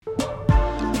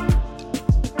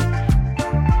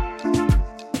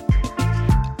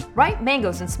Ripe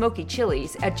mangoes and smoky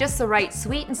chilies add just the right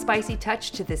sweet and spicy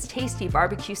touch to this tasty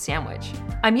barbecue sandwich.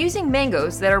 I'm using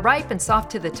mangoes that are ripe and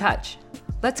soft to the touch.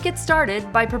 Let's get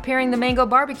started by preparing the mango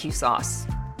barbecue sauce.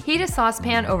 Heat a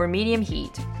saucepan over medium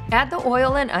heat. Add the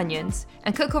oil and onions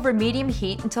and cook over medium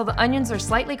heat until the onions are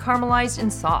slightly caramelized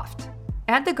and soft.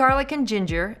 Add the garlic and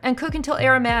ginger and cook until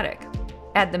aromatic.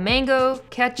 Add the mango,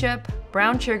 ketchup,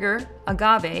 brown sugar,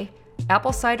 agave,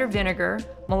 apple cider vinegar,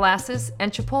 molasses,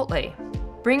 and chipotle.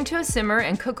 Bring to a simmer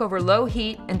and cook over low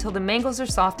heat until the mangoes are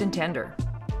soft and tender.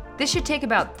 This should take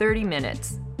about 30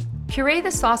 minutes. Puree the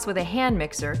sauce with a hand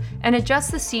mixer and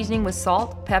adjust the seasoning with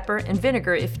salt, pepper, and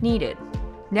vinegar if needed.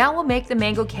 Now we'll make the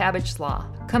mango cabbage slaw.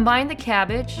 Combine the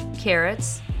cabbage,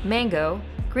 carrots, mango,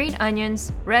 green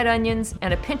onions, red onions,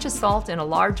 and a pinch of salt in a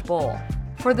large bowl.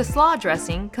 For the slaw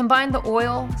dressing, combine the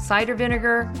oil, cider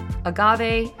vinegar,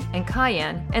 agave, and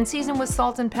cayenne and season with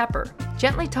salt and pepper.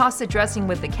 Gently toss the dressing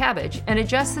with the cabbage and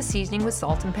adjust the seasoning with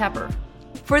salt and pepper.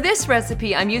 For this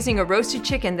recipe, I'm using a roasted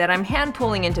chicken that I'm hand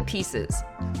pulling into pieces.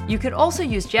 You could also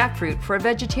use jackfruit for a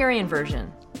vegetarian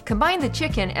version. Combine the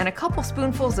chicken and a couple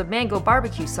spoonfuls of mango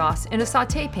barbecue sauce in a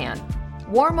sauté pan.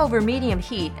 Warm over medium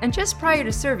heat and just prior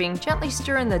to serving, gently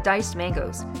stir in the diced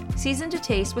mangoes. Season to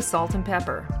taste with salt and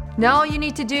pepper. Now all you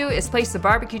need to do is place the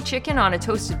barbecue chicken on a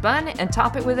toasted bun and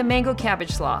top it with a mango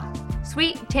cabbage slaw.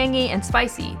 Sweet, tangy, and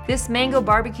spicy, this mango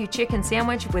barbecue chicken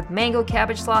sandwich with mango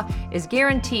cabbage slaw is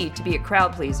guaranteed to be a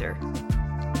crowd pleaser.